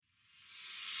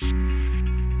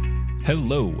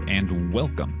Hello and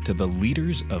welcome to the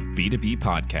Leaders of B2B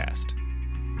podcast.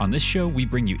 On this show, we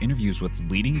bring you interviews with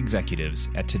leading executives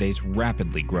at today's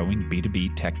rapidly growing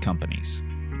B2B tech companies.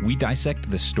 We dissect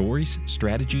the stories,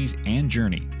 strategies, and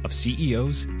journey of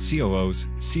CEOs, COOs,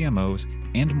 CMOs,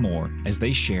 and more as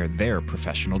they share their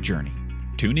professional journey.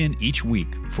 Tune in each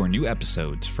week for new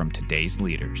episodes from today's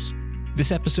leaders.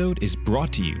 This episode is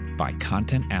brought to you by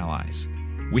Content Allies.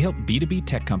 We help B2B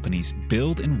tech companies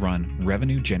build and run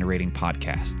revenue-generating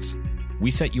podcasts.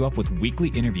 We set you up with weekly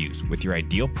interviews with your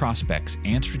ideal prospects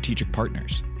and strategic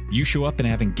partners. You show up and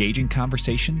have engaging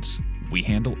conversations. We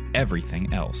handle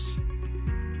everything else.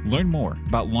 Learn more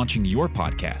about launching your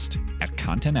podcast at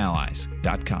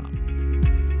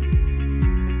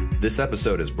contentallies.com. This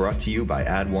episode is brought to you by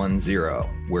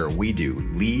Ad10, where we do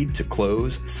lead to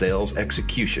close sales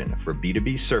execution for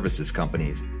B2B services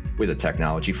companies with a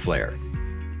technology flair.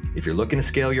 If you're looking to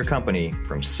scale your company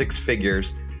from 6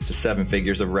 figures to 7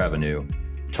 figures of revenue,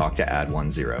 talk to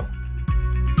Ad10.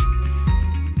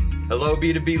 Hello,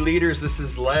 B2B leaders. This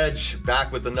is Ledge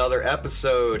back with another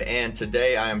episode. And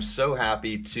today I am so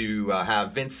happy to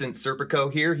have Vincent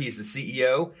Serpico here. He's the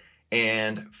CEO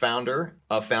and founder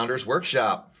of Founders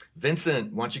Workshop.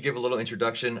 Vincent, why don't you give a little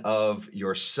introduction of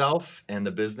yourself and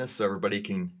the business so everybody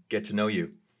can get to know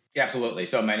you? Yeah, absolutely.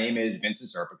 So my name is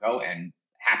Vincent Serpico, and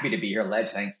happy to be here, Ledge.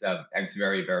 Thanks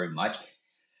very, very much.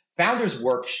 Founders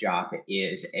Workshop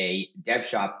is a dev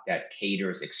shop that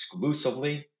caters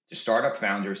exclusively to startup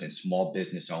founders and small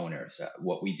business owners.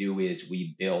 What we do is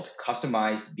we build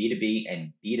customized B2B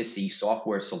and B2C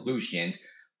software solutions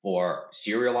for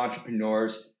serial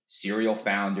entrepreneurs, serial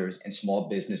founders, and small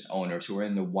business owners who are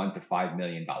in the $1 to $5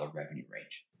 million revenue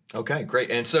range. Okay,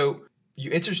 great. And so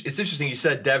it's interesting you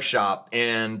said dev shop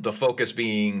and the focus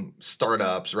being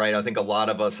startups, right? I think a lot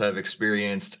of us have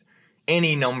experienced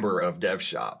any number of dev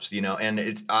shops,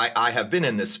 and I have been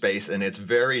in this space and it's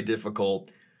very difficult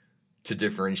to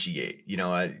differentiate.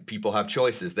 People have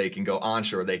choices. They can go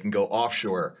onshore, they can go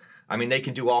offshore. I mean, they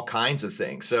can do all kinds of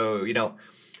things. So,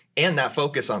 and that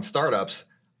focus on startups,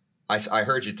 I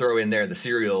heard you throw in there the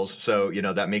serials. So,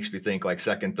 that makes me think like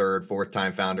second, third, fourth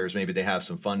time founders, maybe they have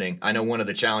some funding. I know one of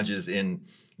the challenges in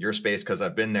your space, because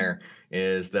I've been there,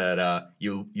 is that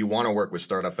you want to work with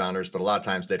startup founders, but a lot of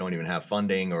times they don't even have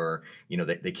funding or,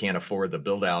 they can't afford the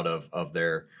build out of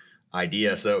their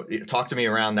idea. So talk to me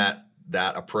around that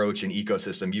approach and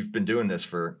ecosystem. You've been doing this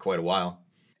for quite a while.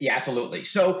 Yeah, absolutely.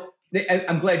 So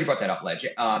I'm glad you brought that up, Ledge.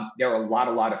 There are a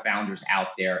lot of founders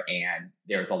out there, and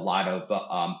there's a lot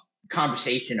of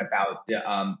conversation about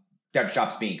dev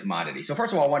shops being commodity. So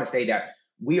first of all, I want to say that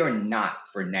we are not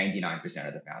for 99%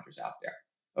 of the founders out there.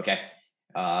 Okay.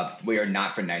 We are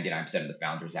not for 99% of the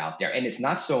founders out there. And it's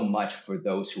not so much for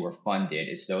those who are funded,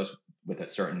 it's those with a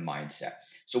certain mindset.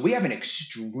 So we have an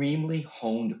extremely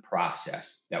honed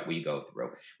process that we go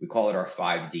through. We call it our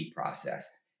 5D process.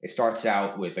 It starts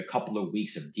out with a couple of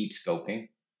weeks of deep scoping.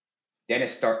 Then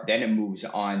it moves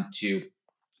on to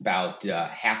about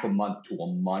half a month to a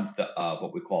month of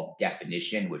what we call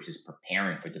definition, which is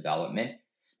preparing for development.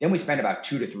 Then we spend about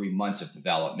 2 to 3 months of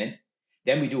development.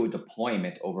 Then we do a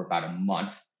deployment over about a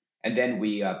month. And then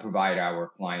we provide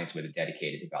our clients with a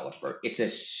dedicated developer. It's a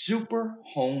super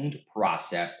honed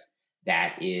process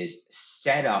that is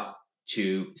set up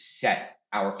to set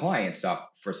our clients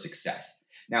up for success.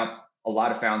 Now, a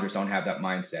lot of founders don't have that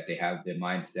mindset. They have the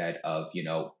mindset of,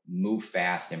 move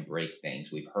fast and break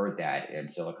things. We've heard that in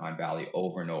Silicon Valley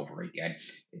over and over again.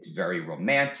 It's very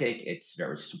romantic. It's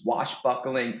very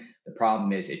swashbuckling. The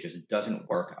problem is it just doesn't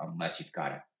work unless you've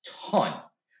got a ton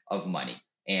of money.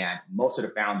 And most of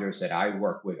the founders that I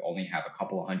work with only have a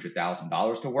couple of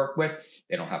 $100,000 to work with.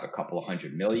 They don't have a couple of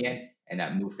 $100 million. And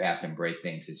that move fast and break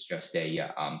things is just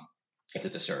it's a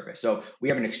disservice. So we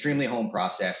have an extremely honed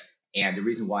process. And the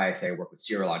reason why I say I work with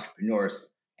serial entrepreneurs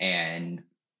and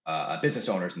business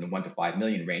owners in the 1 to 5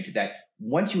 million range is that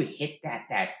once you hit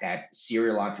that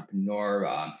serial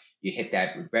entrepreneur, you hit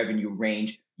that revenue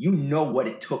range, you know what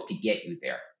it took to get you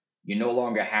there. You no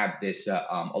longer have this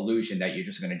illusion that you're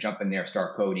just going to jump in there,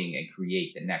 start coding, and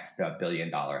create the next $1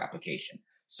 billion application.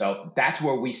 So that's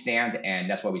where we stand, and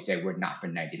that's why we say we're not for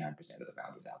 99% of the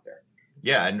founders out there.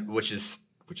 Yeah, and which is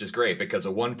great, because a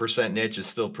 1% niche is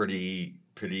still pretty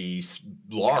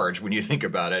large when you think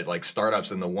about it. Like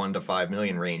startups in the 1 to 5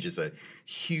 million range is a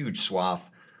huge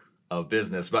swath of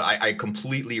business. But I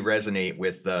completely resonate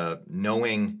with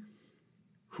knowing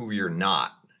who you're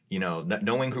not.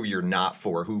 Knowing who you're not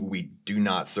for, who we do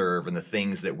not serve, and the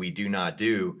things that we do not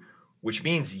do, which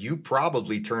means you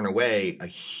probably turn away a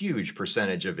huge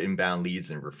percentage of inbound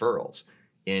leads and referrals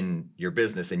in your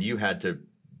business, and you had to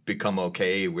become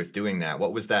okay with doing that.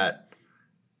 What was that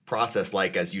process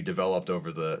like as you developed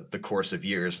over the course of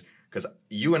years? Because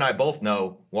you and I both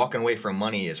know walking away from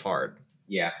money is hard.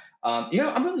 Yeah.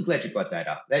 I'm really glad you brought that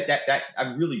up.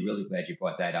 I'm really, really glad you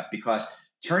brought that up because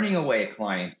turning away a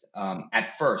client,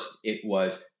 at first, it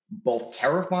was both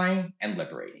terrifying and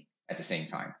liberating at the same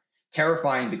time.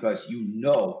 Terrifying because you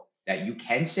know that you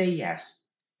can say yes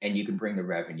and you can bring the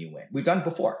revenue in. We've done it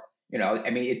before.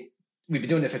 We've been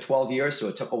doing it for 12 years, so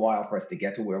it took a while for us to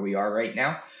get to where we are right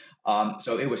now.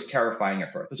 So it was terrifying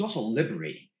at first. It was also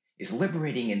liberating. It's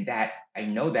liberating in that I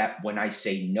know that when I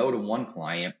say no to one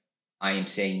client, I am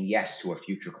saying yes to a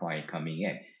future client coming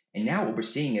in. And now what we're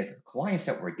seeing is the clients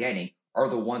that we're getting are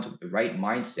the ones with the right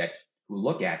mindset who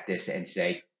look at this and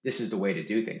say, this is the way to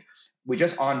do things. We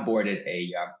just onboarded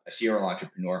a serial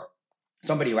entrepreneur,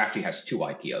 somebody who actually has 2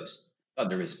 IPOs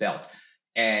under his belt.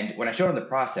 And when I showed him the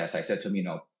process, I said to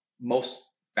him, most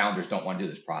founders don't want to do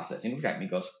this process. And he looked at me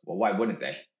and goes, well, why wouldn't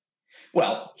they?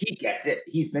 Well, he gets it.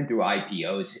 He's been through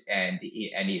IPOs and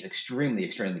he's extremely,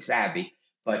 extremely savvy.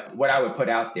 But what I would put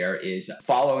out there is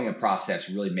following a process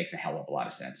really makes a hell of a lot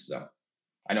of sense. So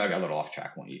I know I got a little off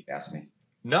track when you asked me.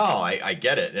 No, I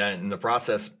get it. And the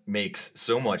process makes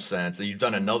so much sense. And you've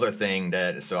done another thing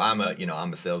so I'm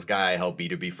a sales guy. I help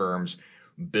B2B firms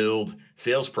build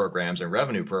sales programs and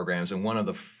revenue programs. And one of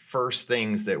the first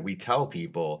things that we tell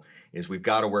people is we've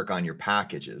got to work on your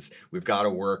packages. We've got to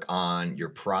work on your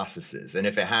processes. And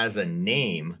if it has a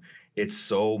name, it's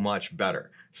so much better.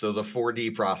 So the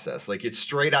 4D process, like it's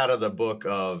straight out of the book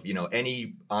of,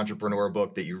 any entrepreneur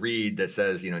book that you read that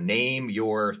says, name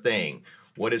your thing.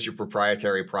 What is your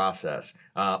proprietary process?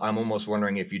 I'm almost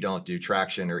wondering if you don't do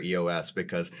Traction or EOS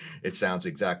because it sounds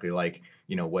exactly like,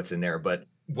 what's in there. But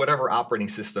whatever operating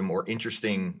system or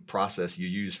interesting process you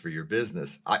use for your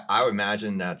business, I would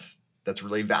imagine that's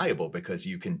really valuable because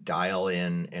you can dial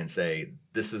in and say,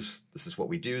 this is what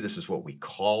we do. This is what we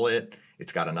call it.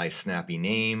 It's got a nice snappy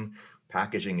name.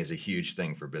 Packaging is a huge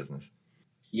thing for business.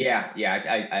 Yeah,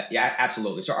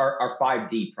 absolutely. So our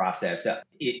 5D process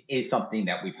it is something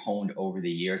that we've honed over the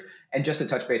years. And just to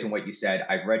touch base on what you said,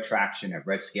 I've read Traction, I've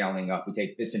read Scaling Up. We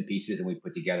take bits and pieces and we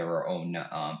put together our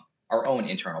own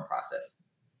internal process.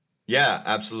 Yeah,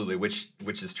 absolutely, which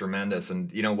is tremendous.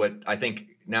 And what I think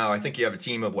you have a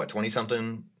team of 20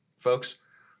 something folks.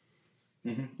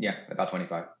 Mm-hmm. Yeah, about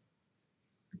 25.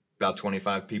 About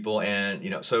 25 people,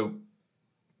 and so.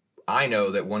 I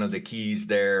know that one of the keys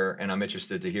there, and I'm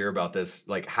interested to hear about this,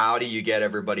 like how do you get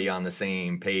everybody on the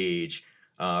same page?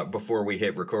 Before we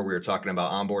hit record, we were talking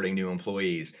about onboarding new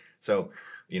employees. So,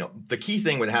 the key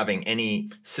thing with having any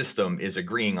system is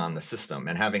agreeing on the system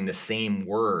and having the same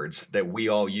words that we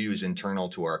all use internal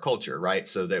to our culture, right?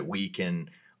 So that we can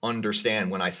understand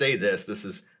when I say this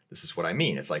is what I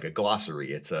mean. It's like a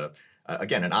glossary. It's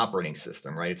again, an operating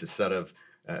system, right? It's a set of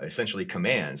essentially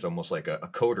commands, almost like a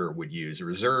coder would use,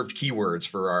 reserved keywords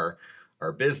for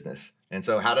our business. And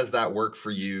so how does that work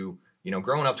for you?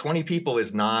 Growing up, 20 people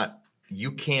is not,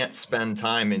 you can't spend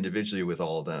time individually with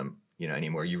all of them,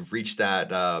 anymore. You've reached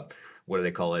that, what do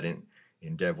they call it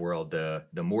in dev world, the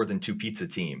more than 2 pizza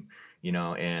team,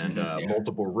 and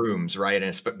multiple rooms, right?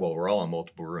 And we're all in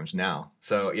multiple rooms now.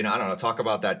 So, I don't know, talk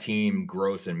about that team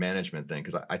growth and management thing,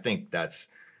 because I think that's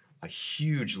a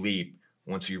huge leap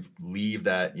once you leave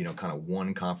that, kind of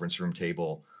one conference room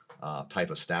table type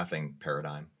of staffing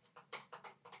paradigm.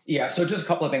 Yeah. So just a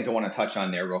couple of things I want to touch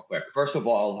on there real quick. First of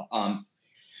all,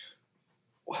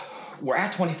 we're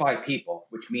at 25 people,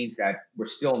 which means that we're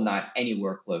still not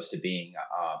anywhere close to being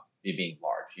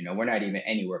large. We're not even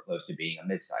anywhere close to being a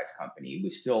mid-sized company. We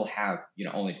still have,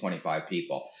 only 25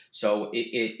 people. So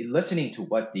listening to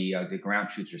what the ground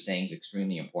troops are saying is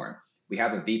extremely important. We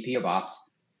have a VP of Ops.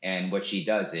 And what she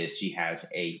does is she has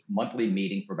a monthly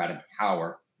meeting for about an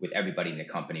hour with everybody in the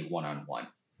company one-on-one.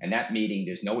 And that meeting,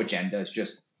 there's no agenda. It's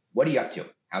just, what are you up to?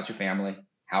 How's your family?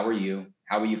 How are you?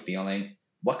 How are you feeling?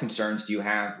 What concerns do you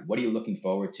have? What are you looking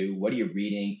forward to? What are you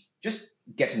reading? Just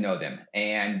get to know them.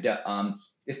 And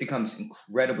this becomes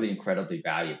incredibly, incredibly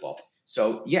valuable.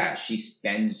 So yeah, she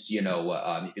spends, if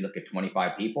you look at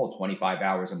 25 people, 25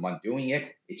 hours a month doing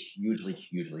it, it's hugely,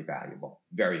 hugely valuable,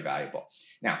 very valuable.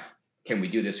 Now, can we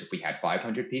do this if we had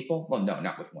 500 people? Well, no,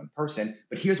 not with one person.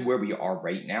 But here's where we are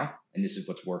right now. And this is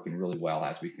what's working really well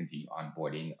as we continue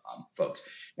onboarding folks.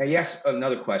 Now, yes,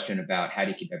 another question about how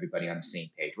do you keep everybody on the same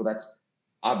page? Well,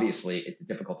 it's a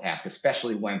difficult task,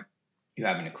 especially when you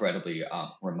have an incredibly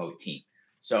remote team.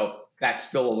 So that's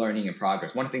still a learning in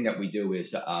progress. One thing that we do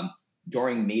is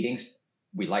during meetings,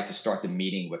 we like to start the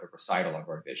meeting with a recital of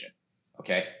our vision.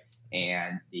 Okay.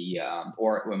 And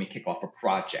or when we kick off a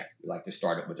project, we like to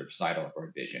start it with a recital of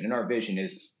our vision. And our vision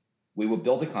is we will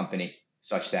build a company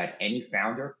such that any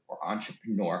founder or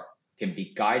entrepreneur can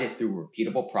be guided through a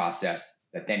repeatable process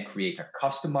that then creates a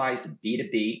customized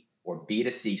B2B or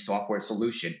B2C software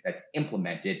solution that's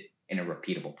implemented in a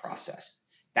repeatable process.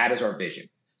 That is our vision.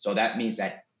 So that means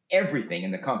that everything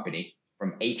in the company,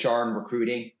 from HR and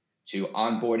recruiting to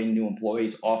onboarding new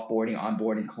employees, offboarding,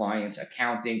 onboarding clients,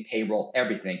 accounting, payroll,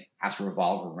 everything has to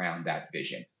revolve around that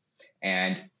vision.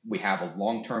 And we have a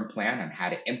long-term plan on how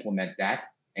to implement that.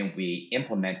 And we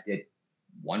implement it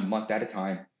 1 month at a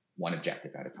time, one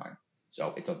objective at a time.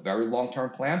 So it's a very long-term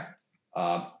plan,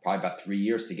 probably about 3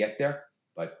 years to get there.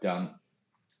 But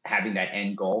having that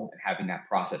end goal and having that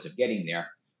process of getting there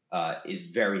is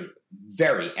very,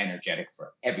 very energetic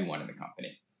for everyone in the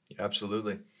company.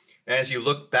 Absolutely. As you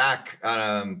look back,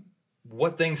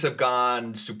 what things have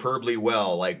gone superbly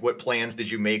well? Like, what plans did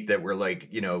you make that were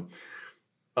like,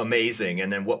 amazing?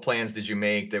 And then what plans did you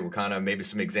make that were kind of maybe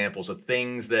some examples of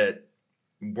things that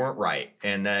weren't right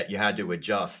and that you had to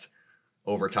adjust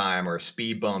over time, or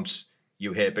speed bumps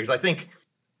you hit? Because I think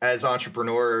as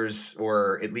entrepreneurs,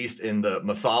 or at least in the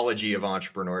mythology of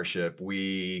entrepreneurship,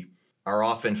 we are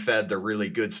often fed the really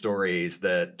good stories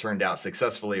that turned out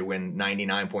successfully when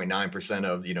 99.9%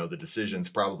 of, the decisions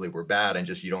probably were bad and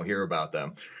just you don't hear about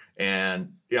them.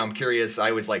 And I'm curious, I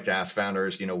always like to ask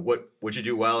founders, what would you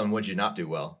do well and what would you not do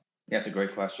well? Yeah, it's a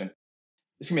great question.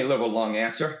 This is going to be a little long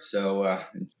answer. So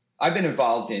I've been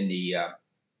involved in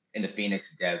the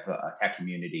Phoenix dev tech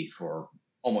community for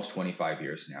almost 25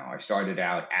 years now. I started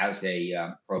out as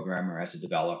a programmer, as a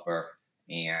developer,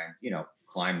 and,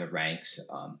 climbed the ranks,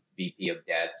 VP of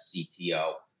dev,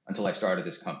 CTO, until I started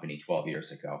this company 12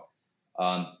 years ago.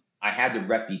 I had the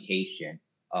reputation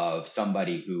of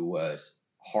somebody who was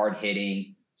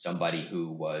hard-hitting, somebody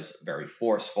who was very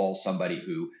forceful, somebody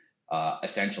who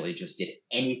essentially just did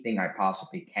anything I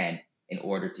possibly can in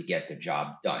order to get the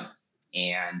job done.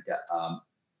 And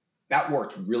that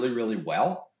worked really, really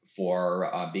well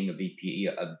for being a VP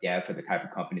of dev for the type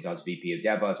of companies I was VP of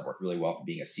dev. It worked really well for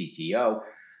being a CTO.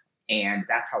 And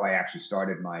that's how I actually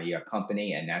started my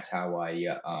company, and that's how I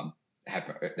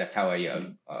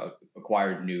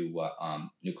acquired new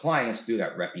clients through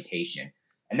that reputation.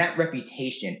 And that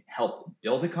reputation helped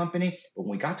build the company. But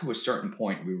when we got to a certain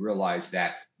point, we realized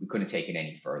that we couldn't take it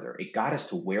any further. It got us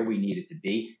to where we needed to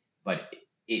be, but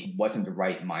it wasn't the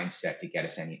right mindset to get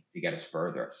us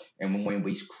further. And when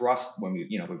we first crossed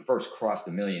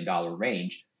the $1 million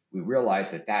range, we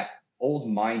realized that old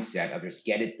mindset of just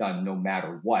get it done no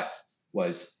matter what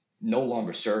was no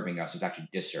longer serving us, was actually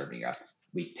disserving us.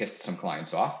 We pissed some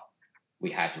clients off.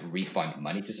 We had to refund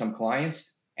money to some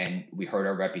clients, and we hurt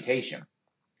our reputation.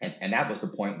 And that was the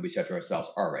point when we said to ourselves,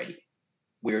 all right,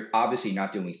 we're obviously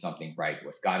not doing something right.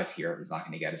 What's got us here is not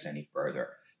going to get us any further.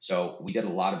 So we did a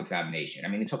lot of examination. I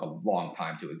mean, it took a long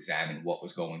time to examine what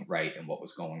was going right and what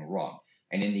was going wrong.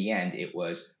 And in the end, it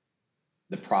was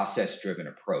the process-driven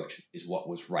approach is what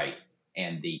was right,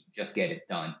 and the just get it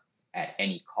done at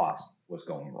any cost was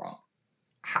going wrong.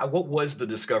 What was the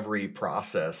discovery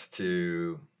process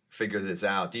to figure this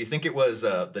out? Do you think it was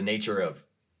the nature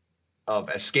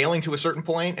of scaling to a certain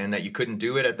point and that you couldn't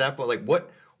do it at that point? Like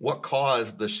what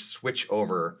caused the switch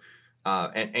over?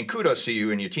 And kudos to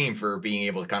you and your team for being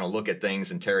able to kind of look at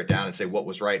things and tear it down and say what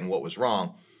was right and what was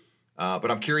wrong. But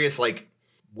I'm curious, like,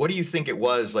 what do you think it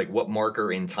was? Like, what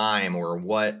marker in time or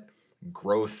what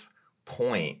growth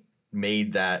point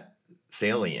made that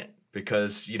salient?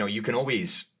 Because, you can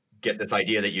always get this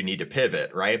idea that you need to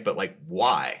pivot, right? But like,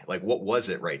 why? Like, what was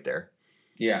it right there?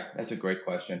 Yeah, that's a great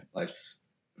question. Like,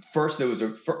 first there's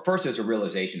a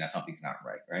realization that something's not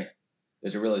right, right?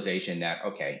 There's a realization that,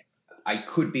 okay, I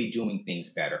could be doing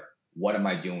things better. What am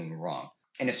I doing wrong?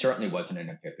 And it certainly wasn't an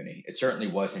epiphany. It certainly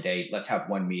wasn't let's have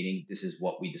one meeting. This is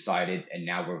what we decided, and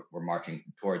now we're marching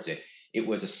towards it. It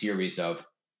was a series of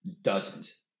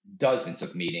dozens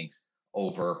of meetings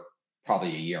over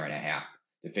probably a year and a half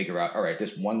to figure out, all right,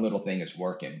 this one little thing is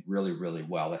working really, really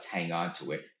well. Let's hang on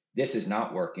to it. This is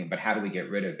not working, but how do we get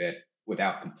rid of it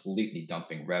without completely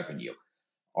dumping revenue?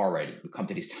 Alrighty, we come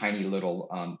to these tiny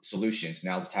little solutions.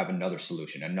 Now let's have another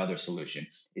solution.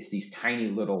 It's these tiny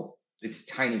little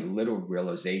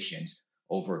realizations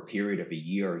over a period of a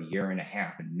year and a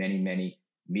half, and many, many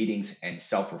meetings and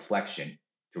self-reflection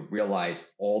to realize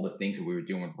all the things that we were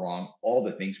doing wrong, all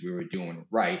the things we were doing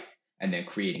right, and then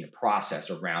creating a process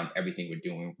around everything we're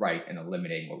doing right and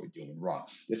eliminating what we're doing wrong.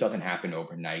 This doesn't happen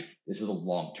overnight. This is a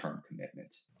long-term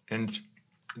commitment. And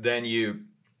then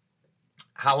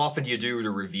how often do you do the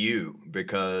review?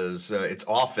 Because it's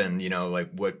often,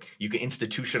 like what you can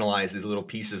institutionalize these little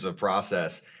pieces of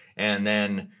process. And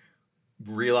then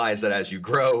realize that as you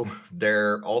grow,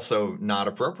 they're also not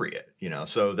appropriate,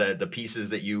 so that the pieces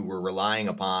that you were relying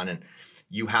upon, and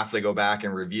you have to go back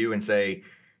and review and say,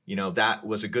 that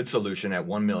was a good solution at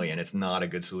 1 million. It's not a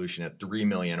good solution at 3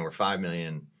 million or 5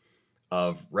 million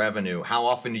of revenue. How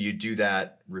often do you do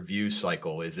that review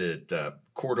cycle? Is it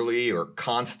quarterly or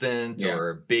constant or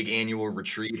a big annual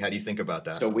retreat? How do you think about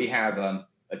that? So we have a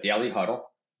daily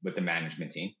huddle with the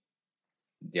management team.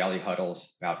 Daily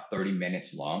huddle's about 30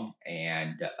 minutes long,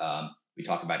 and we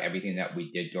talk about everything that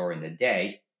we did during the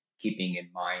day, keeping in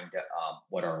mind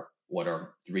what our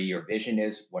 3-year vision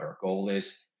is, what our goal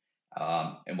is,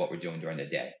 and what we're doing during the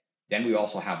day. Then we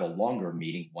also have a longer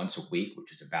meeting once a week,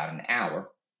 which is about an hour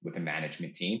with the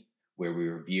management team, where we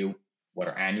review what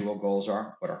our annual goals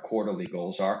are, what our quarterly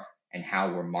goals are, and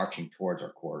how we're marching towards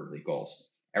our quarterly goals.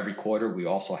 Every quarter, we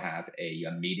also have a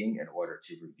meeting in order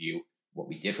to review what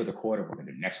we did for the quarter, what we're going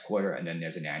to do next quarter, and then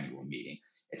there's an annual meeting.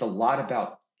 It's a lot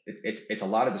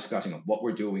of discussing of what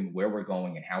we're doing, where we're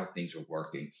going, and how things are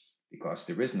working, because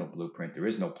there is no blueprint, there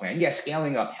is no plan. Yeah,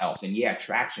 scaling up helps, and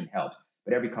traction helps,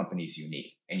 but every company is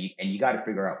unique, and you got to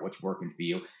figure out what's working for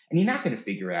you, and you're not going to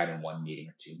figure it out in 1 meeting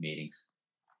or 2 meetings.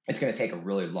 It's going to take a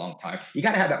really long time. You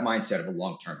got to have that mindset of a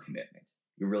long-term commitment.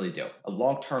 You really do. A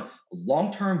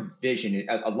long-term vision,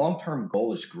 a long-term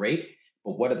goal is great,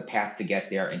 but what are the paths to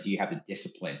get there? And do you have the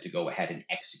discipline to go ahead and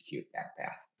execute that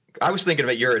path? I was thinking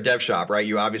about, you're a dev shop, right?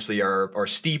 You obviously are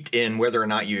steeped in, whether or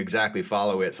not you exactly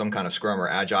follow it, some kind of Scrum or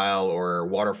Agile or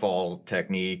waterfall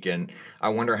technique. And I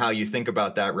wonder how you think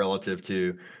about that relative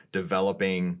to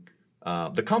developing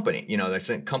the company.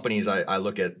 There's companies, I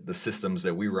look at the systems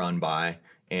that we run by,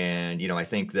 and, I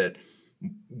think that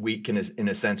we can, in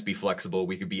a sense, be flexible.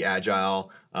 We could be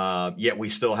agile, yet we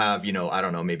still have,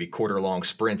 maybe quarter-long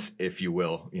sprints, if you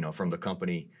will, from the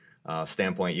company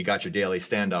standpoint. You got your daily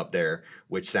stand-up there,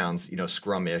 which sounds,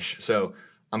 Scrum-ish. So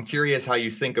I'm curious how you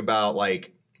think about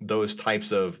like those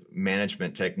types of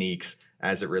management techniques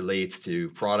as it relates to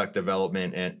product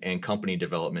development and company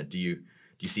development. Do you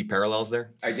see parallels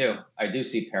there? I do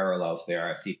see parallels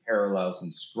there. I see parallels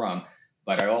in Scrum,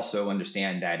 but I also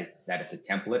understand that it's a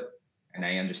template. And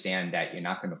I understand that you're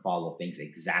not going to follow things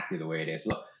exactly the way it is.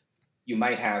 Look, you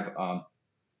might have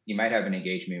an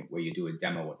engagement where you do a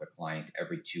demo with a client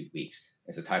every 2 weeks.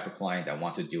 It's the type of client that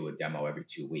wants to do a demo every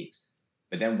 2 weeks.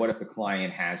 But then what if the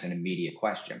client has an immediate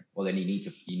question? Well, then you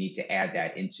need to add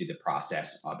that into the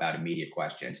process about immediate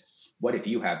questions. What if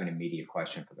you have an immediate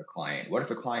question for the client? What if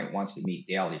the client wants to meet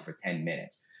daily for 10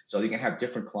 minutes? So you can have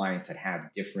different clients that have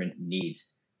different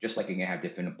needs, just like you can have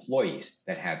different employees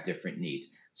that have different needs.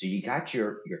 So you got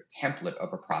your template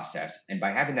of a process. And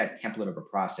by having that template of a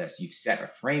process, you've set a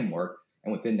framework.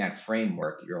 And within that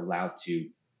framework, you're allowed to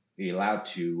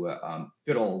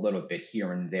fiddle a little bit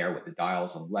here and there with the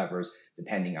dials and levers,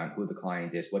 depending on who the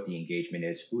client is, what the engagement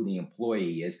is, who the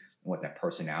employee is, and what that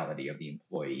personality of the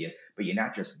employee is. But you're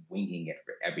not just winging it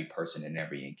for every person and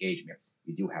every engagement.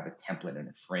 You do have a template and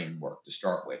a framework to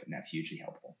start with, and that's hugely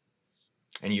helpful.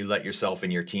 And you let yourself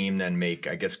and your team then make,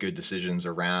 I guess, good decisions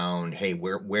around, hey,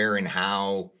 where and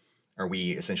how are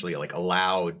we essentially like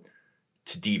allowed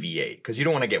to deviate? Because you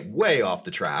don't want to get way off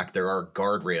the track. There are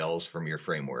guardrails from your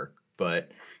framework, but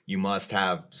you must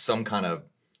have some kind of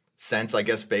sense, I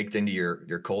guess, baked into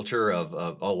your culture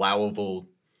of allowable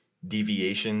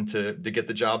deviation to get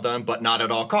the job done, but not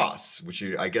at all costs, which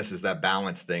I guess is that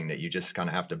balance thing that you just kind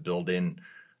of have to build in.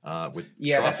 With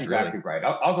trust, that's exactly right.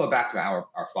 I'll go back to our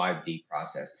 5D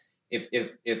process.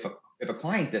 If a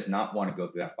client does not want to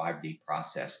go through that 5D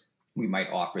process, we might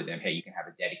offer them, hey, you can have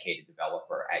a dedicated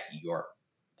developer at your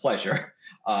pleasure.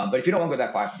 But if you don't want to go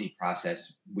that 5D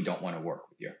process, we don't want to work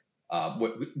with you.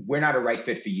 We're not a right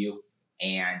fit for you,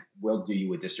 and we'll do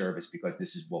you a disservice because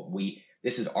this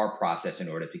is our process in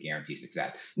order to guarantee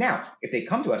success. Now, if they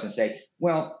come to us and say,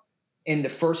 well, in the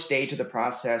first stage of the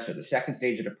process or the second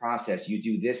stage of the process, you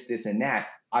do this, this, and that,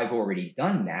 I've already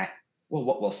done that. Well,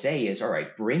 what we'll say is, all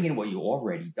right, bring in what you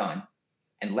already done,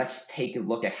 and let's take a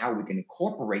look at how we can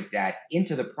incorporate that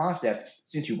into the process.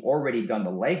 Since you've already done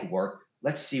the legwork,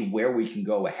 let's see where we can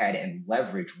go ahead and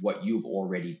leverage what you've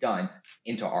already done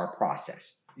into our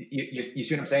process. You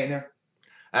see what I'm saying there?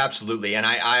 Absolutely. And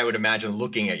I would imagine,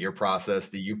 looking at your process,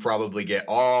 that you probably get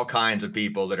all kinds of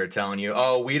people that are telling you,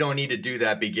 oh, we don't need to do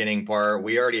that beginning part.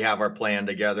 We already have our plan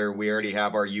together. We already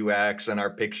have our UX and our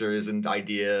pictures and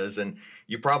ideas. And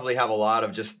you probably have a lot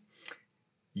of just,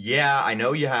 yeah, I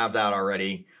know you have that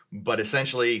already, but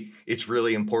essentially it's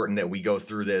really important that we go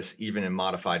through this even in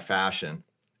modified fashion.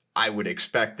 I would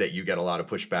expect that you get a lot of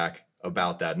pushback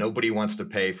about that. Nobody wants to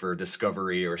pay for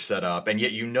discovery or setup. And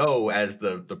yet, as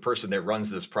the person that runs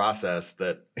this process,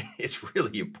 that it's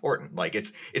really important. Like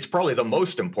it's probably the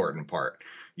most important part.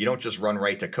 You don't just run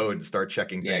right to code and start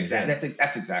checking things in.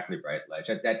 That's exactly right, Ledge.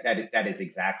 That is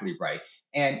exactly right.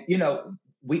 And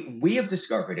we have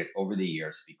discovered it over the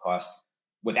years because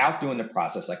without doing the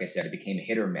process, like I said, it became a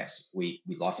hit or miss. We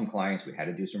lost some clients, we had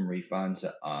to do some refunds,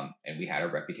 and we had a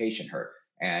reputation hurt.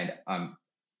 And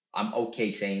I'm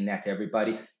okay saying that to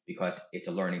everybody because it's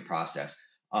a learning process.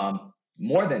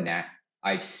 More than that,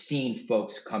 I've seen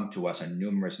folks come to us on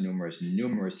numerous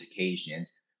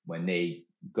occasions when they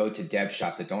go to dev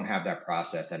shops that don't have that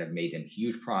process, that have made them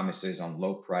huge promises on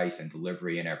low price and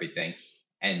delivery and everything,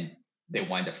 and they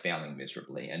wind up failing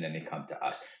miserably, and then they come to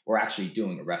us. We're actually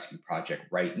doing a rescue project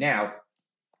right now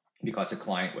because the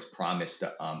client was promised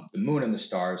the moon and the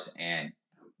stars and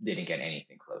didn't get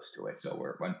anything close to it. So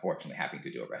we're unfortunately having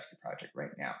to do a rescue project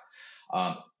right now.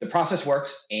 The process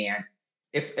works, and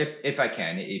if I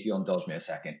can, if you'll indulge me a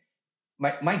second,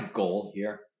 my goal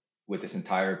here with this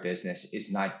entire business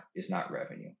is not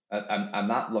revenue. I'm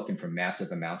not looking for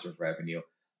massive amounts of revenue.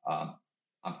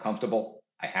 I'm comfortable.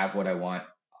 I have what I want.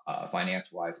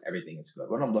 Finance-wise, everything is good.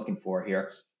 What I'm looking for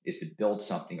here is to build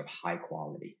something of high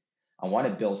quality. I want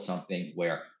to build something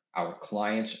where our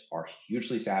clients are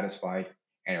hugely satisfied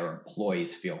and our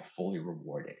employees feel fully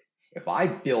rewarded. If I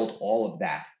build all of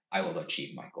that, I will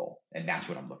achieve my goal. And that's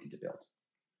what I'm looking to build.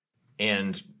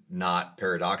 And not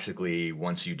paradoxically,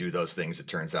 once you do those things, it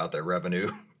turns out that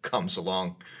revenue comes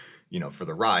along, for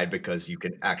the ride, because you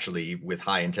can actually, with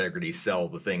high integrity, sell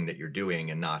the thing that you're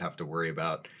doing and not have to worry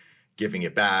about giving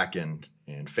it back and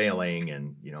failing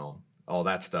and, all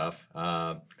that stuff.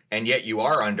 And yet you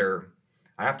are under,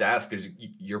 I have to ask, because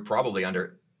you're probably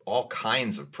under all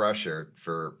kinds of pressure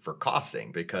for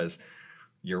costing, because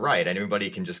you're right. And everybody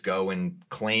can just go and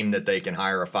claim that they can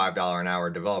hire a $5 an hour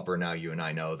developer. Now, you and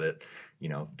I know that,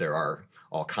 there are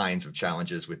all kinds of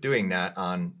challenges with doing that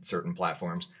on certain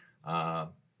platforms.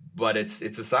 But it's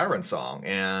a siren song.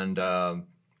 And,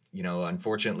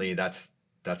 unfortunately, that's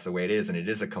the way it is. And it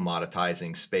is a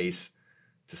commoditizing space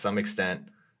to some extent.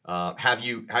 Have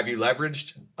you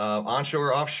leveraged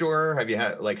onshore, offshore? Have you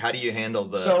had, how do you handle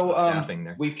the staffing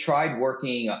there? We've tried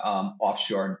working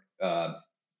offshore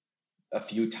a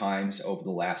few times over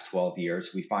the last 12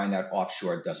 years. We find that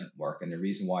offshore doesn't work. And the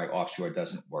reason why offshore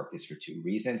doesn't work is for two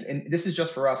reasons. And this is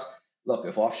just for us. Look,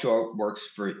 if offshore works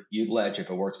for you, Ledge, if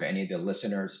it works for any of the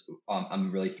listeners,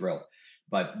 I'm really thrilled.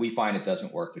 But we find it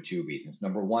doesn't work for two reasons.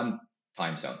 Number one,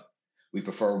 time zone. We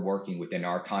prefer working within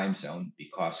our time zone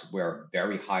because we're a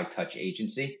very high touch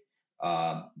agency,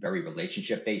 very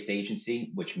relationship based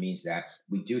agency, which means that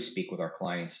we do speak with our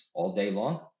clients all day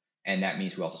long. And that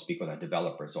means we also speak with our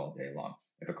developers all day long.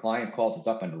 If a client calls us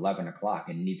up at 11 o'clock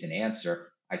and needs an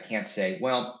answer, I can't say,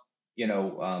 well,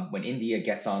 when India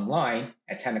gets online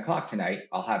at 10 o'clock tonight,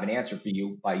 I'll have an answer for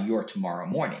you by your tomorrow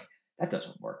morning. That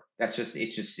doesn't work.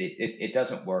 It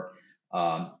doesn't work.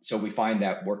 So we find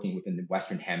that working within the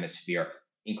Western Hemisphere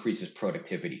increases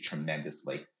productivity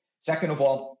tremendously. Second of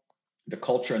all, the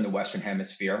culture in the Western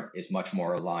Hemisphere is much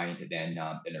more aligned than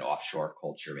an offshore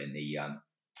culture in the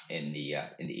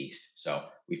East. So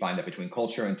we find that between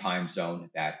culture and time zone,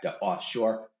 that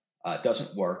offshore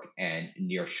doesn't work, and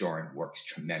nearshoring works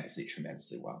tremendously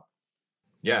well.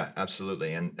 Yeah,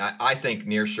 absolutely. And I think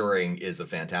nearshoring is a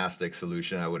fantastic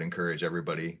solution. I would encourage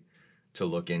everybody to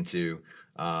look into.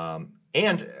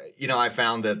 And I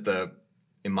found that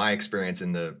in my experience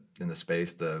in the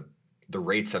space, the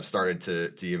rates have started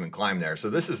to even climb there.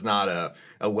 So this is not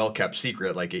a well-kept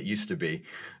secret like it used to be,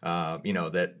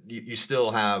 that you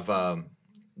still have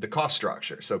the cost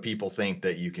structure. So people think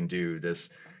that you can do this,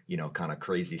 kind of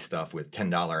crazy stuff with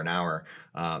 $10 an hour.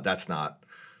 That's not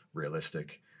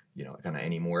realistic, kind of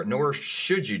anymore, nor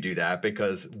should you do that,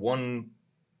 because one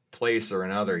place or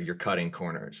another, you're cutting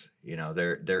corners.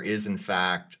 There is in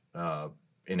fact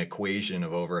an equation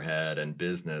of overhead and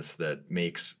business that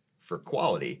makes for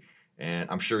quality. And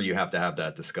I'm sure you have to have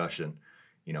that discussion,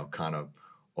 kind of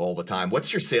all the time.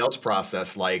 What's your sales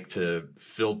process like to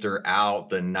filter out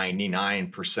the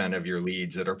 99% of your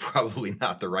leads that are probably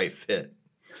not the right fit?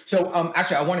 So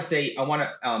actually, I want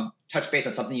to touch base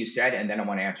on something you said, and then I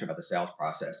want to answer about the sales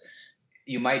process.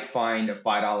 You might find a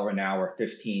 $5 an hour,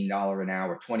 $15 an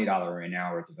hour, $20 an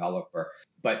hour developer.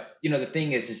 But, the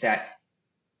thing is that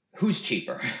who's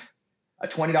cheaper, a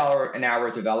 $20 an hour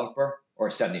developer or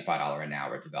a $75 an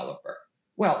hour developer?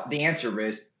 Well, the answer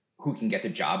is who can get the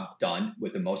job done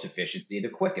with the most efficiency the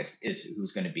quickest is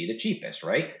who's going to be the cheapest,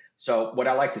 right? So what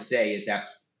I like to say is that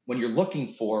when you're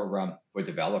looking for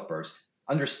developers,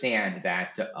 understand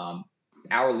that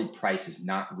hourly price is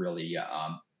not really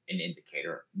an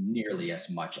indicator nearly as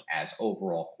much as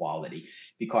overall quality,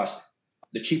 because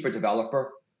the cheaper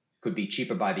developer could be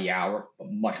cheaper by the hour, but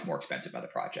much more expensive by the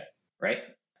project, right?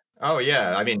 Oh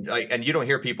yeah, I mean, and you don't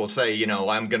hear people say,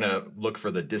 I'm gonna look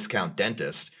for the discount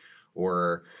dentist,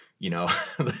 or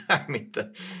I mean,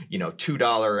 the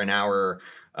 $2 an hour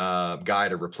guy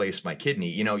to replace my kidney.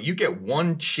 You get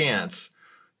one chance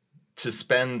to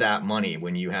spend that money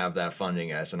when you have that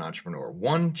funding as an entrepreneur.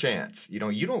 One chance. You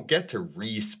don't get to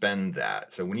re-spend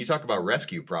that. So when you talk about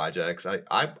rescue projects,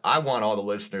 I want all the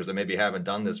listeners that maybe haven't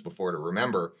done this before to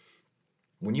remember,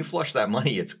 when you flush that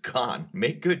money, it's gone.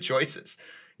 Make good choices,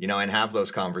 and have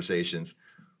those conversations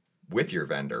with your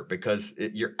vendor, because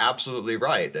you're absolutely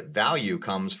right that value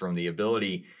comes from the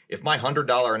ability. If my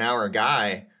 $100 an hour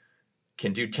guy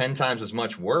can do 10 times as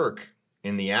much work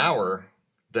in the hour,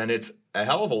 then it's a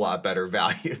hell of a lot better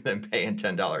value than paying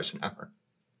 $10 an hour.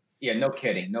 Yeah, no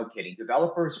kidding.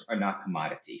 Developers are not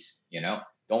commodities,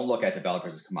 Don't look at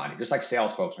developers as commodities. Just like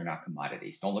sales folks are not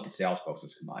commodities. Don't look at sales folks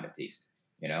as commodities.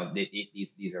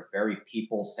 These are very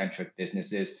people-centric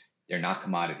businesses. They're not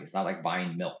commodities. It's not like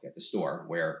buying milk at the store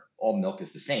where all milk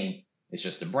is the same. It's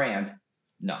just a brand.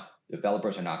 No,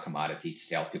 developers are not commodities.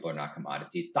 Salespeople are not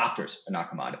commodities. Doctors are not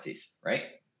commodities, right?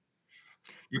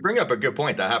 You bring up a good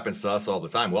point. That happens to us all the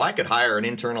time. Well, I could hire an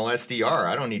internal SDR.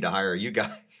 I don't need to hire you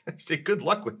guys. Good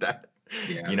luck with that.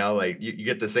 Yeah. Like you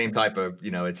get the same type of,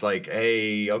 it's like,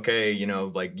 hey, okay,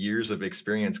 like years of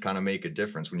experience kind of make a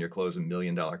difference when you're closing $1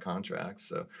 million contracts.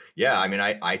 So yeah, I mean,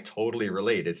 I totally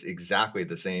relate. It's exactly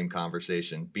the same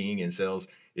conversation. Being in sales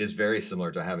is very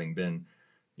similar to having been,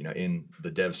 in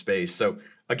the dev space. So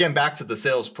again, back to the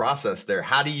sales process there.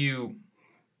 How do you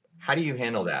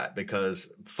handle that?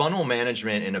 Because funnel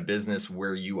management in a business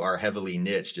where you are heavily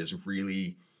niched is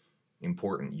really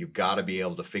important. You've got to be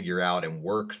able to figure out and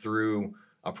work through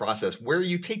a process where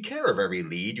you take care of every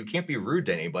lead. You can't be rude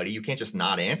to anybody. You can't just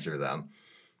not answer them.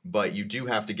 But you do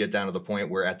have to get down to the point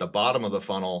where at the bottom of the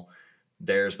funnel,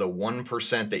 there's the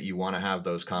 1% that you want to have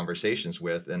those conversations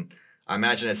with. And I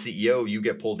imagine as CEO, you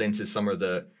get pulled into some of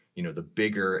the, the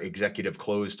bigger executive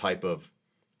close type of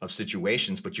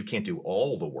situations, but you can't do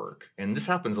all the work. And this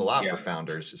happens a lot for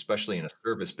founders, especially in a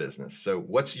service business. So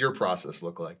what's your process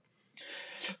look like?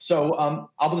 So I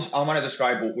want to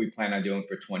describe what we plan on doing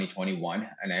for 2021.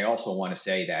 And I also want to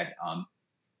say that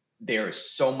there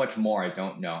is so much more I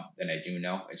don't know than I do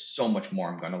know. There's so much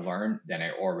more I'm going to learn than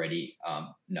I already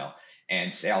know.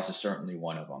 And sales is certainly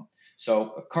one of them.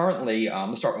 So currently,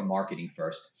 let's start with marketing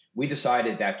first. We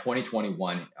decided that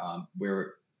 2021,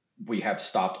 we have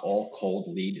stopped all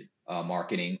cold lead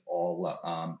marketing,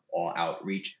 all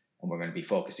outreach, and we're going to be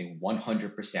focusing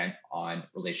 100% on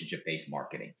relationship-based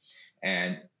marketing.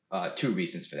 And two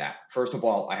reasons for that. First of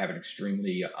all, I have an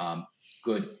extremely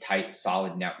good, tight,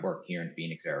 solid network here in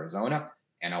Phoenix, Arizona,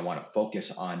 and I want to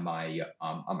focus on my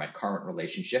current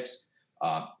relationships.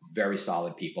 Very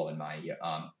solid people in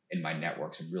my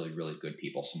network, some really, really good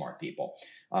people, smart people.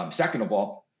 Second of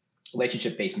all,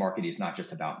 relationship-based marketing is not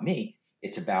just about me.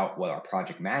 It's about what our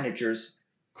project managers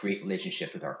create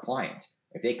relationships with our clients.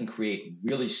 If they can create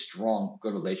really strong,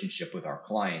 good relationship with our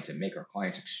clients and make our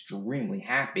clients extremely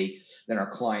happy, then our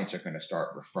clients are going to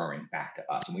start referring back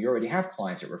to us. And we already have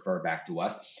clients that refer back to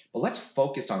us, but let's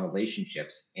focus on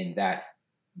relationships in that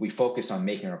we focus on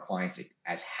making our clients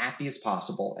as happy as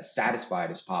possible, as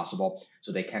satisfied as possible,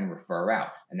 so they can refer out.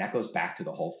 And that goes back to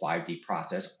the whole 5D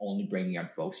process, only bringing on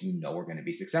folks you know are going to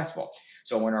be successful.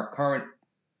 So in our current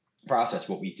process,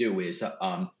 what we do is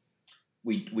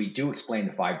we do explain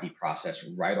the 5D process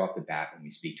right off the bat when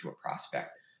we speak to a prospect.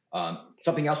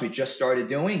 Something else we just started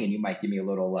doing, and you might give me a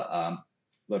little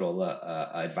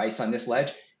advice on this,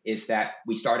 Ledge, is that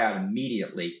we start out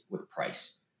immediately with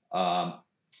price.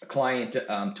 A client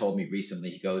told me recently,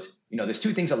 he goes, there's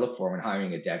two things I look for when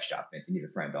hiring a dev shop, Vince, and he's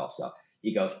a friend also.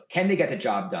 He goes, can they get the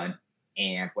job done,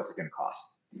 and what's it going to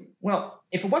cost? Well,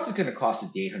 if what's it going to cost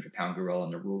is the 800-pound gorilla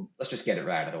in the room, let's just get it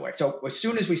right out of the way. So as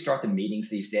soon as we start the meetings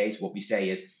these days, what we say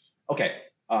is, okay,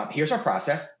 here's our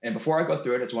process. And before I go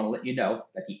through it, I just want to let you know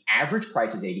that the average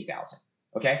price is $80,000.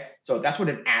 Okay, so that's what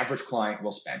an average client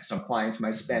will spend. Some clients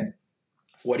might spend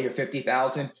 $40,000 or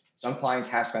 $50,000. Some clients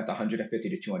have spent $150,000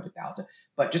 to $200,000.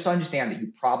 But just understand that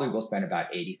you probably will spend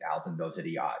about $80,000. Those are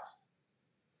the odds.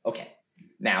 Okay,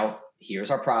 now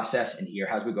here's our process, and here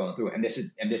how's we going through it. And this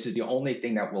is the only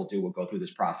thing that we'll do. We'll go through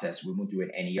this process. We won't do it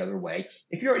any other way.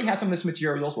 If you already have some of this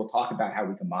materials, we'll talk about how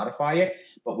we can modify it,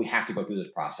 but we have to go through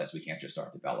this process. We can't just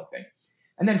start developing.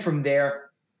 And then from there,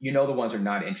 the ones who are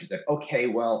not interested. Okay,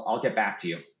 well, I'll get back to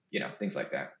you, things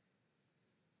like that.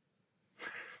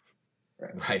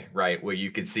 Right. Well,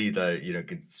 you could see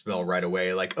could smell right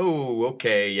away, like, oh,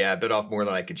 okay, yeah, bit off more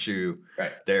than I could chew.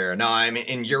 Right. There. No, I mean,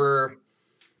 in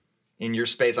your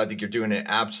space, I think you're doing it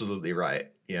absolutely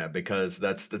right. Yeah, because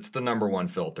that's the number one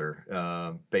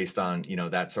filter based on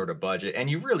that sort of budget, and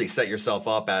you really set yourself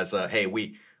up as a hey,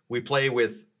 we play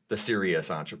with the serious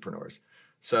entrepreneurs.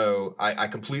 So I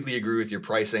completely agree with your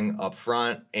pricing up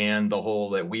front and the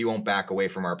whole that we won't back away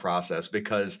from our process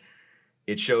because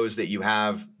it shows that you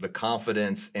have the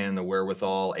confidence and the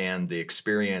wherewithal and the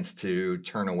experience to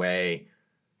turn away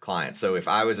clients. So if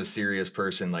I was a serious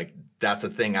person, like that's a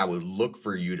thing I would look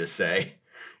for you to say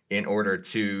in order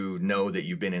to know that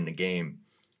you've been in the game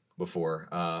before.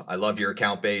 I love your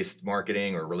account-based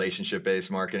marketing or relationship-based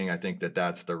marketing. I think that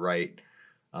that's the right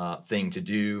thing to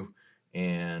do.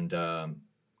 And,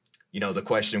 the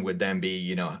question would then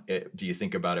be, do you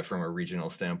think about it from a regional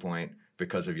standpoint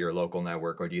because of your local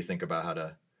network, or do you think about how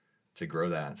to grow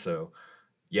that? So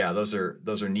yeah, those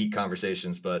are neat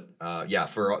conversations, but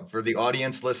for the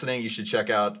audience listening, you should check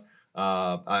out,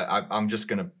 I'm just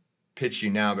going to pitch you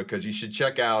now because you should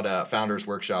check out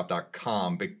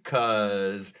foundersworkshop.com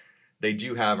because they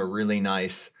do have a really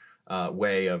nice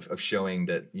way of showing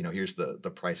that, here's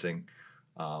the pricing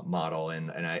model.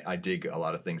 And I dig a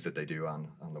lot of things that they do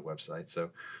on the website. So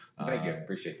thank you.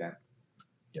 Appreciate that.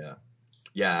 Yeah.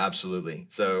 Yeah, absolutely.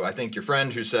 So I think your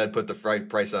friend who said put the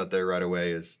price out there right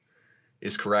away is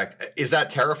correct. Is that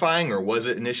terrifying, or was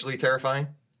it initially terrifying?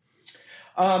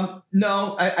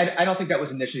 No, I don't think that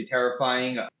was initially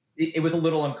terrifying. It was a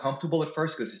little uncomfortable at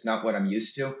first because it's not what I'm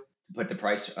used to put the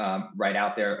price right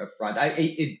out there up front.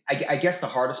 I guess the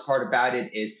hardest part about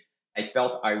it is I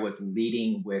felt I was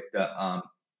leading with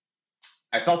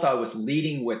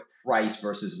price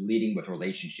versus leading with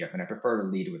relationship, and I prefer to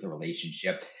lead with a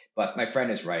relationship. But my friend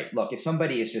is right. Look, if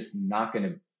somebody is just not going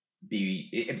to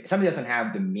if somebody doesn't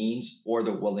have the means or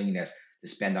the willingness to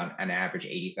spend on an average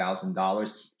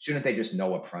 $80,000, shouldn't they just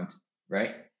know up front,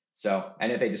 right? So,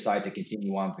 and if they decide to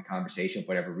continue on with the conversation for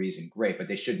whatever reason, great, but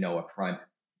they should know up front.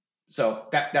 So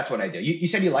that's what I do. You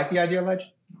said you like the idea, Ledge?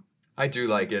 I do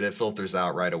like it. It filters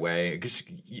out right away because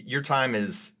your time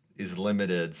is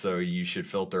limited, so you should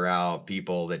filter out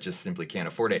people that just simply can't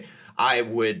afford it. I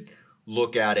would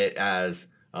look at it as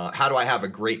how do I have a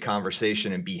great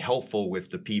conversation and be helpful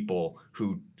with the people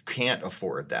who can't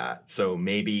afford that? So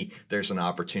maybe there's an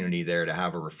opportunity there to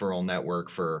have a referral network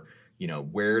for,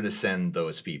 where to send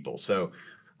those people. So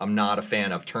I'm not a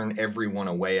fan of turn everyone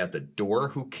away at the door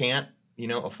who can't,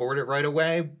 afford it right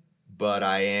away. But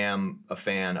I am a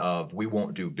fan of we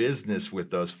won't do business with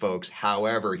those folks.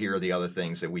 However, here are the other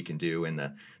things that we can do and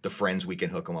the friends we can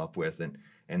hook them up with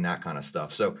and that kind of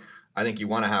stuff. So I think you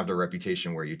want to have the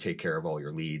reputation where you take care of all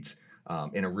your leads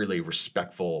in a really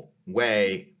respectful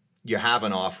way. You have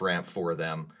an off-ramp for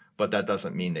them, but that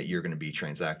doesn't mean that you're going to be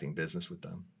transacting business with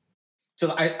them.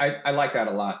 So I like that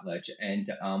a lot, Ledge. And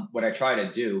what I try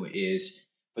to do is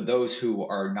for those who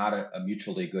are not a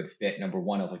mutually good fit, number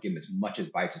one, I'll give them as much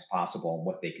advice as possible on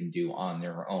what they can do on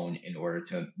their own in order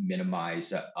to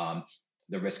minimize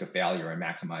the risk of failure and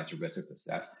maximize the risk of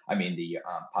success. The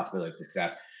possibility of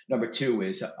success. Number two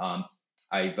is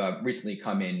I've recently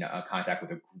come in contact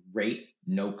with a great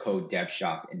no-code dev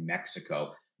shop in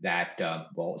Mexico that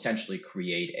will essentially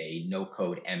create a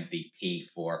no-code MVP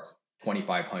for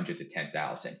 $2,500 to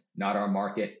 $10,000. Not our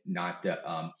market, not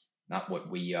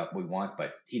what we want,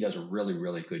 but he does a really,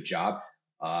 really good job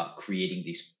creating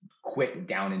these quick,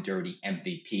 down and dirty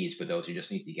MVPs for those who just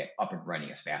need to get up and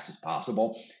running as fast as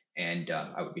possible. And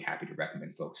I would be happy to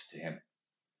recommend folks to him.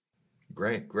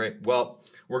 Great. Well,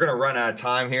 we're going to run out of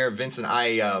time here. Vincent,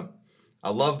 I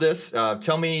love this.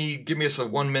 Give me us a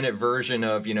 1 minute version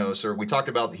of, sir, we talked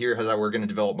about here how we're going to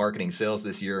develop marketing sales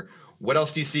this year. What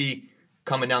else do you see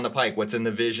coming down the pike? What's in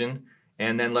the vision?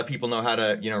 And then let people know how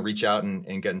to, reach out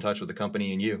and get in touch with the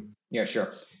company and you. Yeah,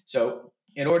 sure. So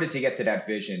in order to get to that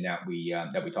vision that we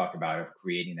talked about of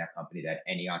creating that company that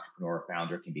any entrepreneur or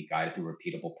founder can be guided through a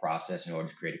repeatable process in order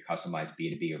to create a customized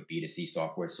B2B or B2C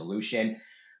software solution,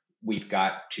 we've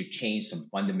got to change some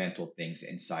fundamental things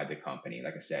inside the company.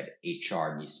 Like I said,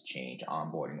 HR needs to change,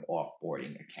 onboarding,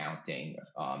 offboarding, accounting,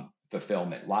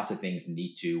 fulfillment. Lots of things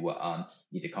need to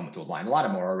come into a line. A lot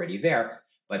of them are already there,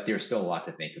 but there's still a lot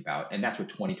to think about. And that's what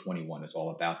 2021 is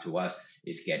all about to us,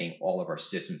 is getting all of our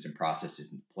systems and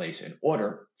processes in place in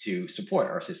order to support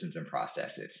our systems and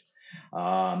processes.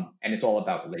 And it's all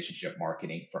about relationship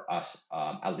marketing for us,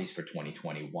 at least for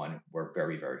 2021. We're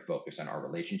very, very focused on our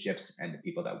relationships and the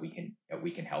people that we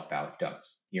can help out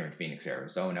here in Phoenix,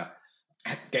 Arizona.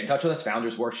 Get in touch with us,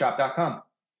 foundersworkshop.com.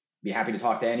 Be happy to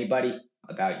talk to anybody.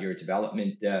 about your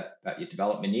development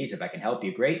needs. If I can help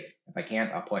you, great. If I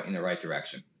can't, I'll point you in the right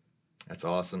direction. That's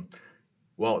awesome.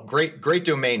 Well, great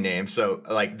domain name. So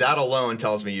like that alone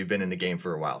tells me you've been in the game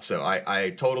for a while. So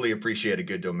I totally appreciate a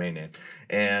good domain name.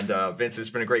 And Vince,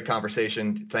 it's been a great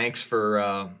conversation. Thanks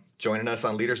for joining us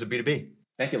on Leaders of B2B.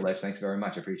 Thank you, Liz. Thanks very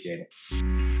much. I appreciate it.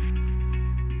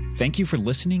 Thank you for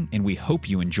listening, and we hope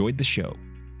you enjoyed the show.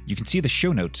 You can see the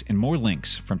show notes and more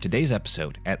links from today's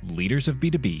episode at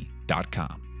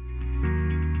leadersofb2b.com.